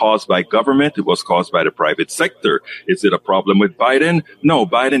wasn't caused by government. It was caused by the private sector. Is it a problem with Biden? No,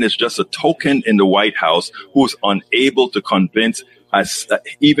 Biden is just a token in the White House who's unable to convince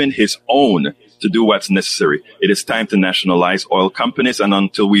even his own to do what's necessary. It is time to nationalize oil companies. And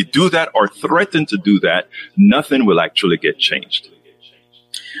until we do that or threaten to do that, nothing will actually get changed.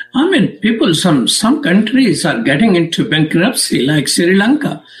 I mean, people, some countries are getting into bankruptcy, like Sri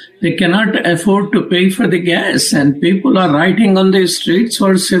Lanka. They cannot afford to pay for the gas, and people are riding on the streets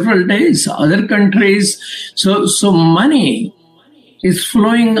for several days. Other countries, so money is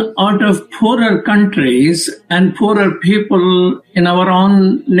flowing out of poorer countries and poorer people in our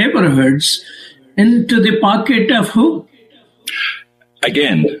own neighborhoods into the pocket of who?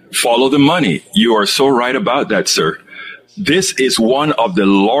 Again, follow the money. You are so right about that, sir. This is one of the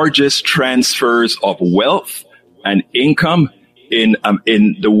largest transfers of wealth and income in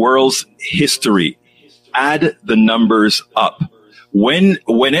the world's history. Add the numbers up.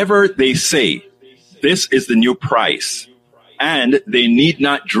 Whenever they say this is the new price, and they need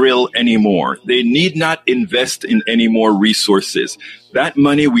not drill anymore, they need not invest in any more resources, that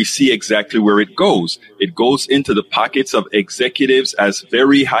money, we see exactly where it goes. It goes into the pockets of executives as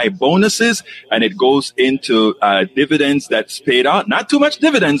very high bonuses, and it goes into dividends that's paid out. Not too much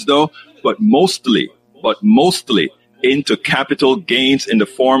dividends, though, but mostly into capital gains in the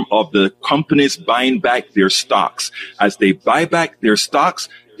form of the companies buying back their stocks. As they buy back their stocks,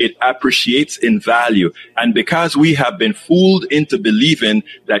 it appreciates in value. And because we have been fooled into believing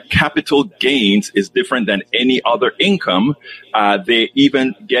that capital gains is different than any other income, they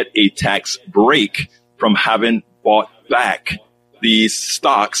even get a tax break from having bought back these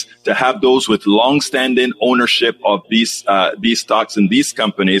stocks, to have those with long-standing ownership of these stocks and these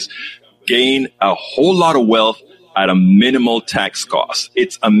companies gain a whole lot of wealth at a minimal tax cost.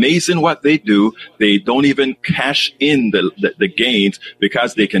 It's amazing what they do. They don't even cash in the gains,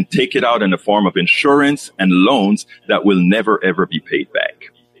 because they can take it out in the form of insurance and loans that will never, ever be paid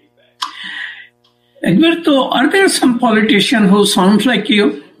back. Egberto, are there some politicians who sound like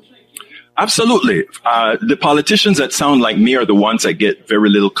you? Absolutely. The politicians that sound like me are the ones that get very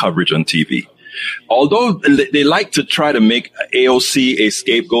little coverage on TV. Although they like to try to make AOC a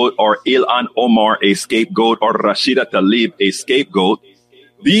scapegoat or Ilhan Omar a scapegoat or Rashida Tlaib a scapegoat,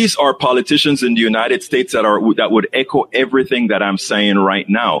 these are politicians in the United States that would echo everything that I'm saying right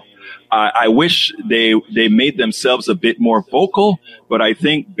now. I wish they made themselves a bit more vocal, but I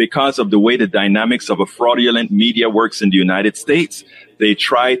think because of the way the dynamics of a fraudulent media works in the United States, they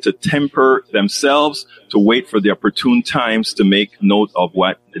try to temper themselves to wait for the opportune times to make note of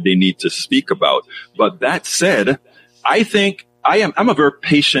what they need to speak about. But that said, I think I'm a very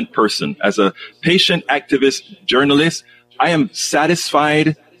patient person. As a patient activist journalist, I am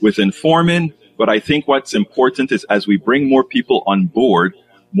satisfied with informing, but I think what's important is as we bring more people on board,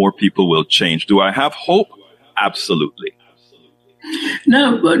 more people will change. Do I have hope? Absolutely.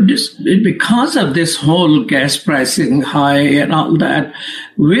 Now, because of this whole gas pricing high and all that,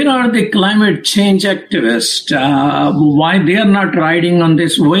 where are the climate change activists? Why they are not riding on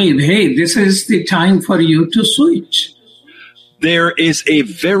this wave? Hey, this is the time for you to switch. There is a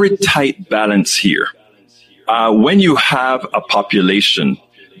very tight balance here. When you have a population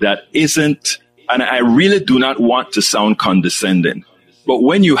that isn't, and I really do not want to sound condescending, but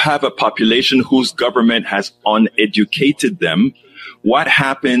when you have a population whose government has uneducated them, what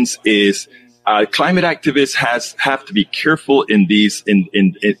happens is climate activists have to be careful in this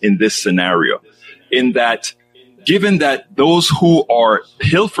scenario, in that given that those who are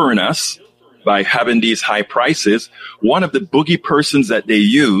pilfering us by having these high prices, one of the boogie persons that they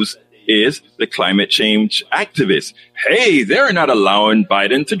use is the climate change activists. Hey, they're not allowing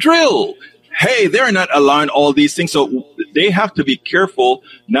Biden to drill. Hey, they're not allowing all these things. So they have to be careful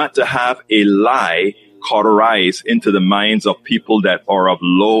not to have a lie cauterize into the minds of people that are of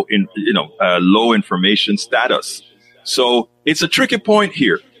low information status. So it's a tricky point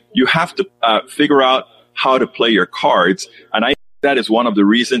here. You have to figure out how to play your cards. And I think that is one of the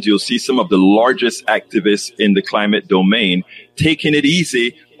reasons you'll see some of the largest activists in the climate domain taking it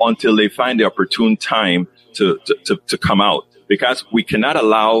easy until they find the opportune time to come out, because we cannot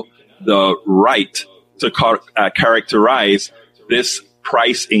allow the right to characterize this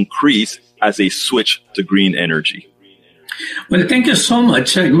price increase as a switch to green energy. Well, thank you so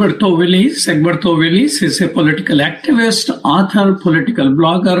much, Egberto Willis. Egberto Willis is a political activist, author, political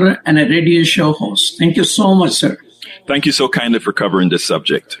blogger, and a radio show host. Thank you so much, sir. Thank you so kindly for covering this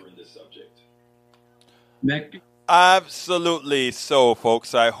subject. Absolutely so,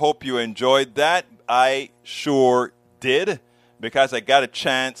 folks. I hope you enjoyed that. I sure did, because I got a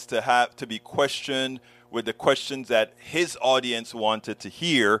chance to be questioned with the questions that his audience wanted to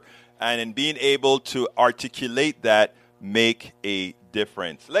hear, and in being able to articulate that, make a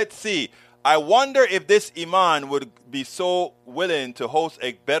difference. Let's see. I wonder if this Iman would be so willing to host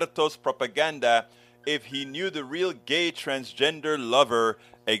Egberto's propaganda if he knew the real gay transgender lover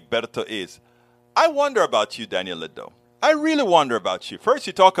Egberto is. I wonder about you, Daniel Ledo. I really wonder about you. First,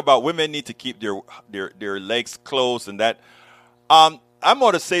 you talk about women need to keep their legs closed and that. I'm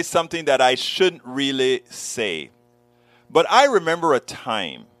going to say something that I shouldn't really say. But I remember a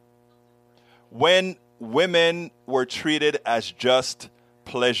time when women were treated as just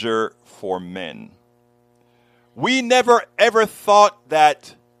pleasure for men. We never ever thought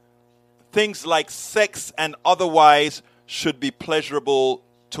that things like sex and otherwise should be pleasurable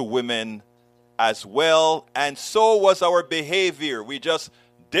to women as well. And so was our behavior. We just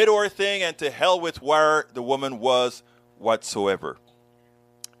did our thing and to hell with where the woman was whatsoever.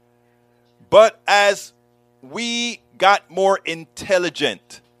 But as we got more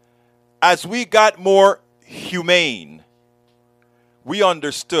intelligent, as we got more humane, we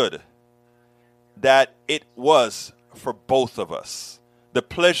understood that it was for both of us. The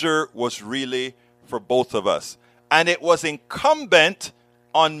pleasure was really for both of us. And it was incumbent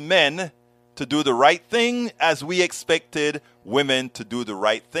on men to do the right thing as we expected women to do the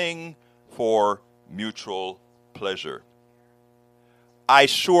right thing for mutual pleasure. I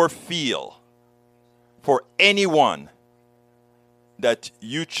sure feel for anyone that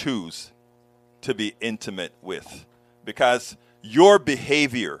you choose to be intimate with, because your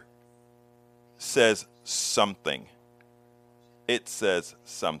behavior says something. It says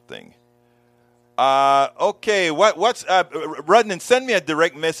something. Okay, what's Rudnan, send me a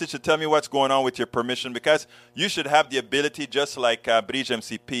direct message to tell me what's going on with your permission, because you should have the ability, just like Bridge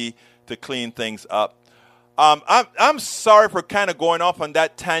MCP, to clean things up. I'm sorry for kind of going off on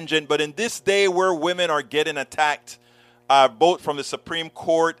that tangent, but in this day where women are getting attacked, both from the Supreme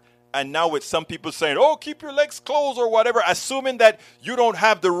Court and now with some people saying, oh, keep your legs closed or whatever, assuming that you don't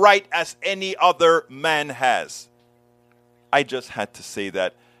have the right as any other man has. I just had to say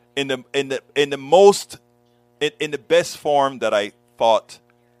that. in the best form that I thought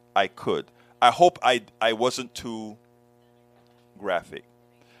I could. I hope I wasn't too graphic.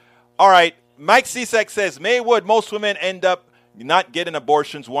 All right, Mike Cisak says, Maywood, most women end up not getting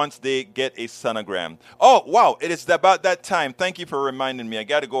abortions once they get a sonogram. Oh, wow, it is about that time. Thank you for reminding me. I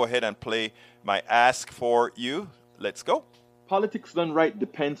got to go ahead and play my ask for you. Let's go. Politics Done Right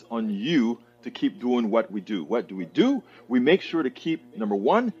depends on you to keep doing what we do. What do? We make sure to keep, number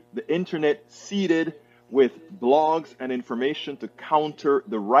one, the internet seeded with blogs and information to counter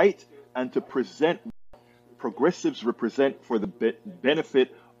the right and to present what progressives represent for the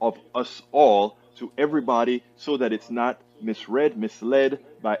benefit of us all to everybody so that it's not misread, misled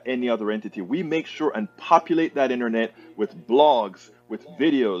by any other entity. We make sure and populate that internet with blogs, with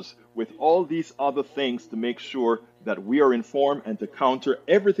videos, with all these other things to make sure that we are informed and to counter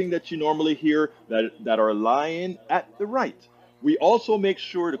everything that you normally hear that are lying at the right. We also make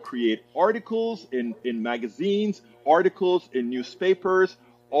sure to create articles in magazines, articles in newspapers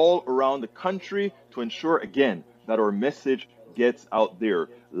all around the country to ensure, again, that our message gets out there.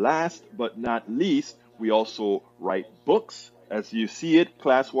 Last but not least, we also write books. As you see it,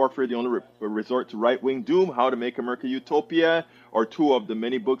 Class Warfare, the only resort to right-wing doom, How to Make America Utopia, are two of the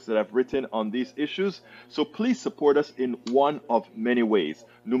many books that I've written on these issues. So please support us in one of many ways.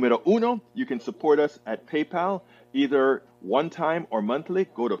 Numero uno, you can support us at PayPal, either one time or monthly.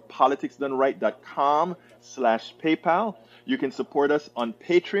 Go to politicsdoneright.com/PayPal. You can support us on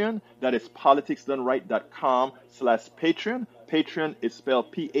Patreon. That is politicsdoneright.com/Patreon. Patreon is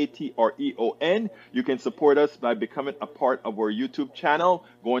spelled Patreon. You can support us by becoming a part of our YouTube channel,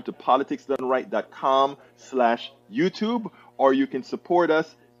 going to politicsdoneright.com/YouTube, or you can support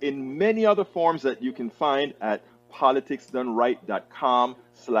us in many other forms that you can find at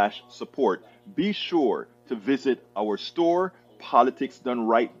politicsdoneright.com/support. Be sure to visit our store,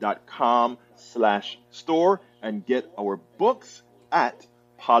 politicsdoneright.com/store, and get our books at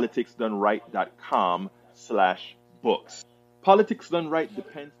politicsdoneright.com/books. Politics Done Right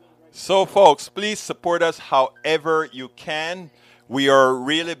depends. So, folks, please support us however you can. We are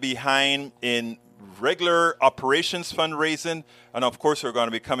really behind in regular operations fundraising. And, of course, we're going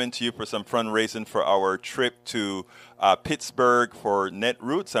to be coming to you for some fundraising for our trip to Pittsburgh for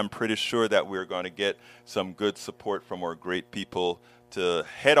Netroots. I'm pretty sure that we're going to get some good support from our great people to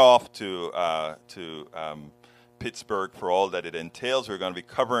head off to Pittsburgh for all that it entails. We're going to be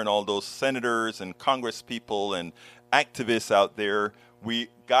covering all those senators and Congress people and activists out there. We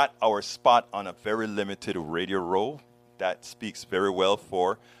got our spot on a very limited radio row. That speaks very well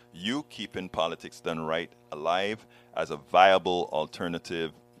for you keeping Politics Done Right alive as a viable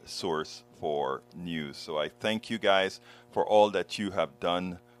alternative source for news. So I thank you guys for all that you have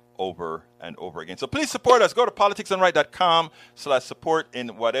done over and over again. So please support us. Go to politicsdoneright.com/support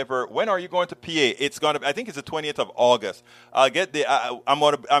in whatever. When are you going to PA? It's going to. I think it's the 20th of August. I'll get the. I'm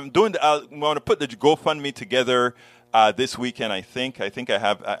going to put the GoFundMe together this weekend. I think I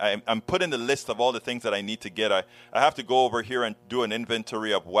have. I'm putting the list of all the things that I need to get. I have to go over here and do an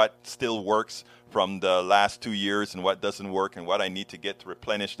inventory of what still works from the last 2 years and what doesn't work and what I need to get to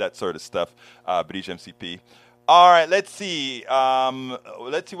replenish that sort of stuff. British MCP. All right, let's see.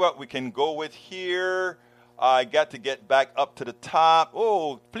 Let's see what we can go with here. I got to get back up to the top.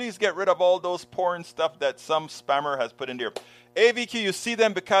 Oh, please get rid of all those porn stuff that some spammer has put in there. AVQ, you see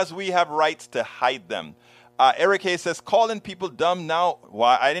them because we have rights to hide them. Eric Hayes says, calling people dumb now.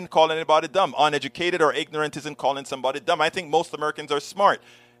 Why? I didn't call anybody dumb. Uneducated or ignorant isn't calling somebody dumb. I think most Americans are smart.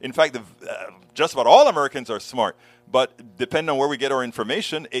 In fact, just about all Americans are smart. But depending on where we get our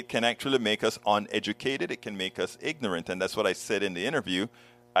information, it can actually make us uneducated. It can make us ignorant. And that's what I said in the interview.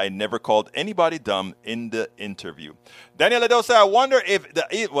 I never called anybody dumb in the interview. Daniel Ledo said, I wonder if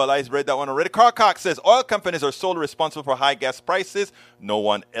I read that one already. Carl Cox says, oil companies are solely responsible for high gas prices. No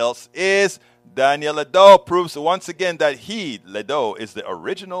one else is. Daniel Ledo proves once again that Ledo, is the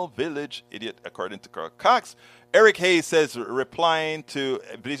original village idiot, according to Carl Cox. Eric Hayes says, replying to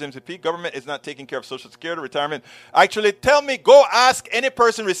Belize MCP, government is not taking care of Social Security, retirement. Actually, tell me, go ask any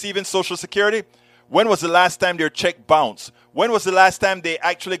person receiving Social Security, when was the last time their check bounced? When was the last time they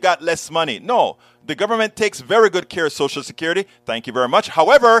actually got less money? No, the government takes very good care of Social Security. Thank you very much.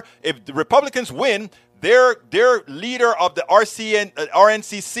 However, if the Republicans win, their leader of the RNCC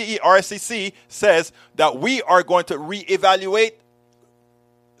says that we are going to reevaluate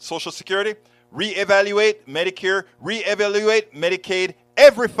Social Security, reevaluate Medicare, reevaluate Medicaid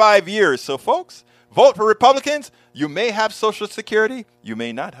every 5 years. So, folks, vote for Republicans. You may have Social Security. You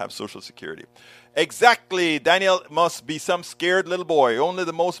may not have Social Security. Exactly. Daniel must be some scared little boy. Only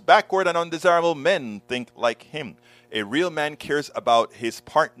the most backward and undesirable men think like him. A real man cares about his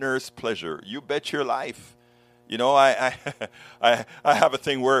partner's pleasure. You bet your life. You know, I have a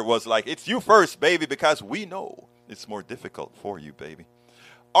thing where it was like, it's you first, baby, because we know it's more difficult for you, baby.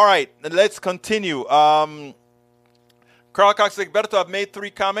 All right, let's continue. Carl Cox Egberto, I've made 3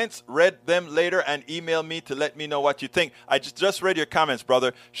 comments. Read them later and email me to let me know what you think. I just read your comments,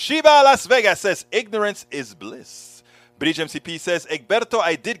 brother. Shiba Las Vegas says, ignorance is bliss. Bridge MCP says, Egberto,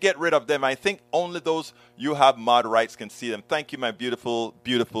 I did get rid of them. I think only those you have mod rights can see them. Thank you, my beautiful,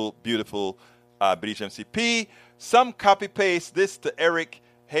 beautiful, beautiful Bridge MCP. Some copy-paste this to Eric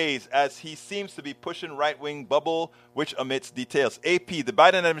Hayes as he seems to be pushing right-wing bubble, which omits details. AP, the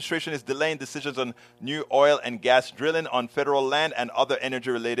Biden administration is delaying decisions on new oil and gas drilling on federal land and other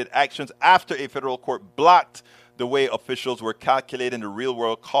energy-related actions after a federal court blocked the way officials were calculating the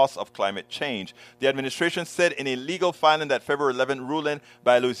real-world costs of climate change. The administration said in a legal filing that February 11 ruling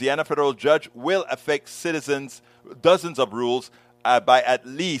by a Louisiana federal judge will affect citizens, dozens of rules by at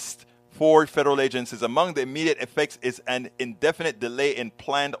least 4 federal agencies. Among the immediate effects is an indefinite delay in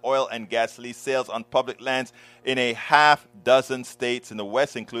planned oil and gas lease sales on public lands in a half dozen states in the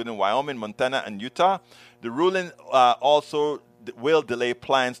West, including Wyoming, Montana, and Utah. The ruling also will delay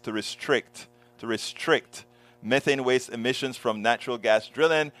plans to restrict methane waste emissions from natural gas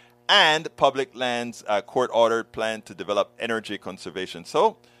drilling and public lands court-ordered plan to develop energy conservation.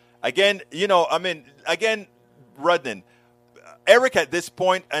 So, again, Rudnin, Eric at this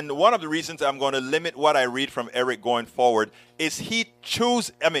point, and one of the reasons I'm going to limit what I read from Eric going forward is he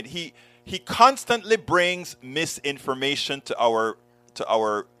constantly brings misinformation to our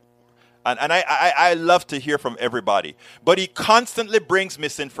and I love to hear from everybody, but he constantly brings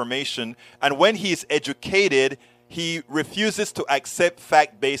misinformation, and when he's educated, he refuses to accept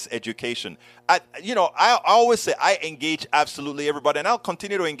fact-based education. I always say I engage absolutely everybody, and I'll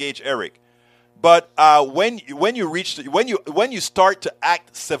continue to engage Eric. But when you start to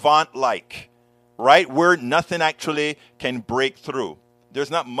act savant-like, right, where nothing actually can break through, there's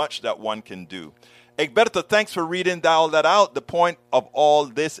not much that one can do. Egberto, thanks for reading all that out. The point of all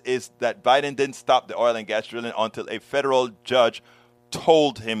this is that Biden didn't stop the oil and gas drilling until a federal judge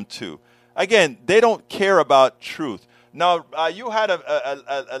told him to. Again, they don't care about truth. Now, you had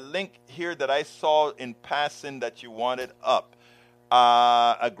a link here that I saw in passing that you wanted up.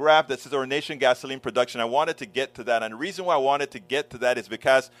 A graph that says our nation gasoline production. I wanted to get to that. And the reason why I wanted to get to that is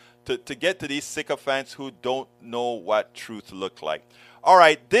because to get to these sycophants who don't know what truth look like. All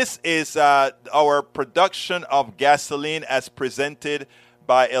right, this is our production of gasoline as presented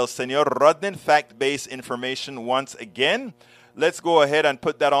by El Señor Rudnin, fact-based information once again. Let's go ahead and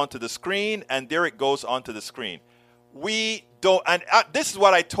put that onto the screen, and there it goes onto the screen. We don't, and this is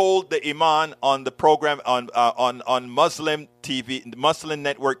what I told the Imam on the program on Muslim TV, Muslim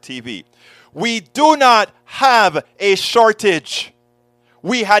Network TV. We do not have a shortage.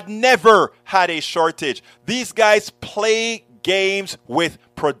 We had never had a shortage. These guys play games with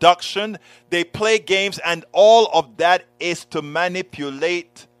production. They play games, and all of that is to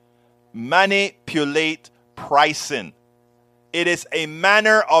manipulate pricing. It is a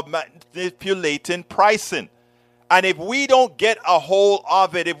manner of manipulating pricing. And if we don't get a hold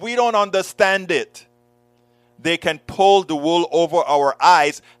of it, if we don't understand it, they can pull the wool over our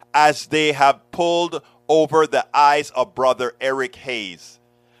eyes as they have pulled over the eyes of brother Eric Hayes.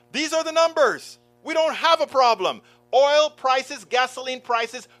 These are the numbers. We don't have a problem. Oil prices, gasoline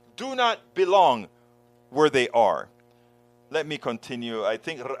prices do not belong where they are. Let me continue. I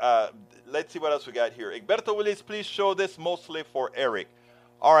think, let's see what else we got here. Egberto Willis, please show this mostly for Eric.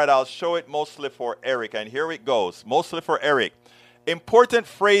 All right, I'll show it mostly for Eric. And here it goes, mostly for Eric. Important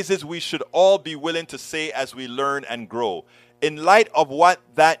phrases we should all be willing to say as we learn and grow. In light of what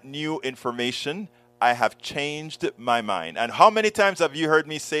that new information, I have changed my mind. And how many times have you heard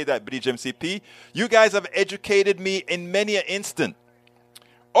me say that, Bridge MCP? You guys have educated me in many an instant.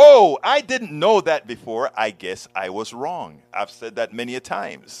 Oh, I didn't know that before. I guess I was wrong. I've said that many a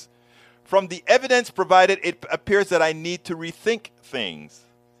times. From the evidence provided, it appears that I need to rethink things.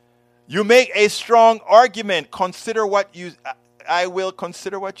 You make a strong argument. I will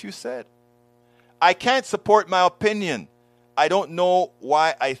consider what you said. I can't support my opinion. I don't know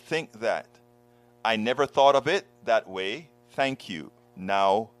why I think that. I never thought of it that way. Thank you.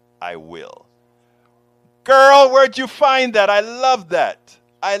 Now I will. Girl, where'd you find that? I love that.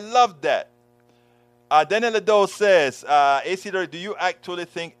 I love that. Daniel Ledo says, Isidore, do you actually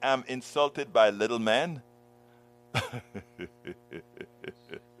think I'm insulted by little man?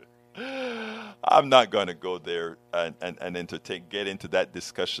 I'm not going to go there and get into that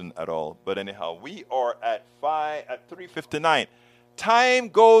discussion at all. But anyhow, we are at 3:59. Time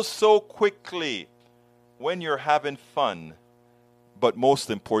goes so quickly. when you're having fun, but most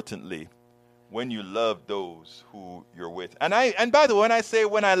importantly, when you love those who you're with. And by the way, when I say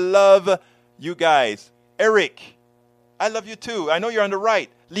when I love you guys, Eric, I love you too. I know you're on the right.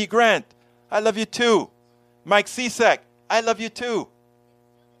 Lee Grant, I love you too. Mike Cisak, I love you too.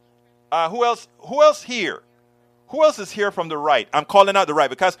 Who else here? Who else is here from the right? I'm calling out the right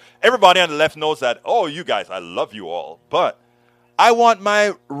because everybody on the left knows that, oh, you guys, I love you all. But I want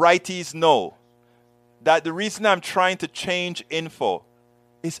my righties know that the reason I'm trying to change info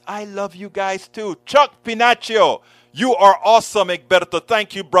is I love you guys too. Chuck Pinaccio, you are awesome, Egberto.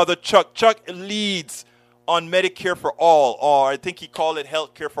 Thank you, brother Chuck. Chuck leads on Medicare for All, or I think he called it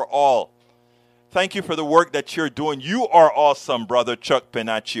Healthcare for All. Thank you for the work that you're doing. You are awesome, brother Chuck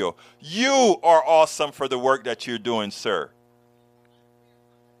Pinaccio. You are awesome for the work that you're doing, sir.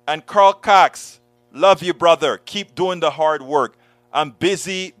 And Carl Cox, love you, brother. Keep doing the hard work. I'm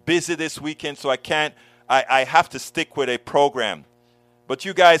busy this weekend, so I have to stick with a program. But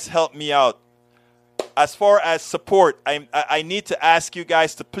you guys help me out. As far as support, I need to ask you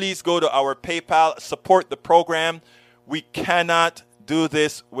guys to please go to our PayPal, support the program. We cannot do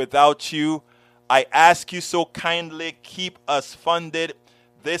this without you. I ask you so kindly, keep us funded.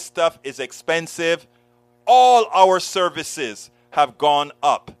 This stuff is expensive. All our services have gone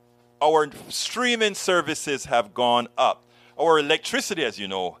up. Our streaming services have gone up. Our electricity, as you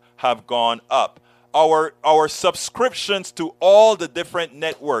know, have gone up. Our subscriptions to all the different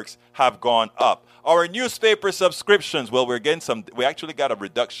networks have gone up. Our newspaper subscriptions, well, we actually got a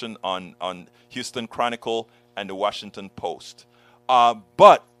reduction on Houston Chronicle and the Washington Post.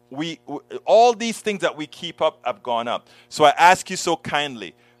 But all these things that we keep up have gone up. So I ask you so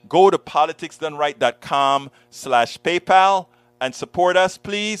kindly, go to politicsdoneright.com/PayPal and support us,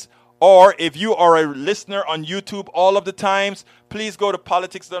 please. Or if you are a listener on YouTube all of the times, please go to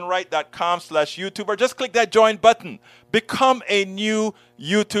politicsdoneright.com/YouTube or just click that join button. Become a new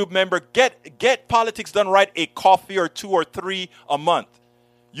YouTube member. Get Politics Done Right a coffee or 2 or 3 a month.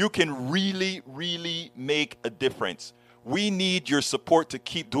 You can really, really make a difference. We need your support to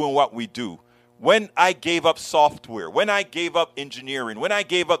keep doing what we do. When I gave up software, when I gave up engineering, when I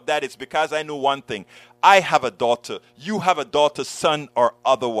gave up that, it's because I knew one thing. I have a daughter. You have a daughter, son, or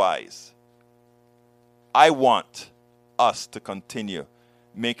otherwise. I want us to continue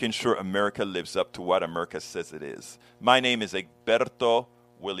making sure America lives up to what America says it is. My name is Egberto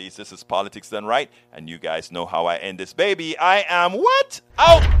Willies. This is Politics Done Right, and you guys know how I end this baby. I am what?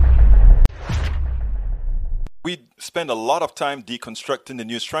 Out! We spend a lot of time deconstructing the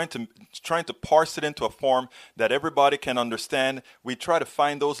news, trying to parse it into a form that everybody can understand. We try to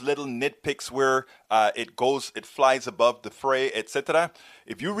find those little nitpicks where it flies above the fray, etc.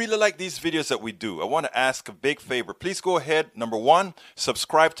 If you really like these videos that we do, I want to ask a big favor. Please go ahead. Number 1,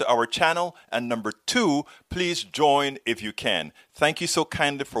 subscribe to our channel. And number 2, please join if you can. Thank you so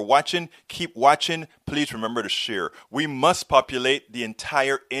kindly for watching. Keep watching. Please remember to share. We must populate the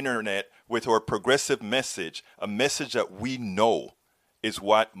entire internet with our progressive message, a message that we know is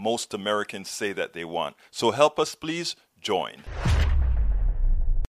what most Americans say that they want. So help us, please join.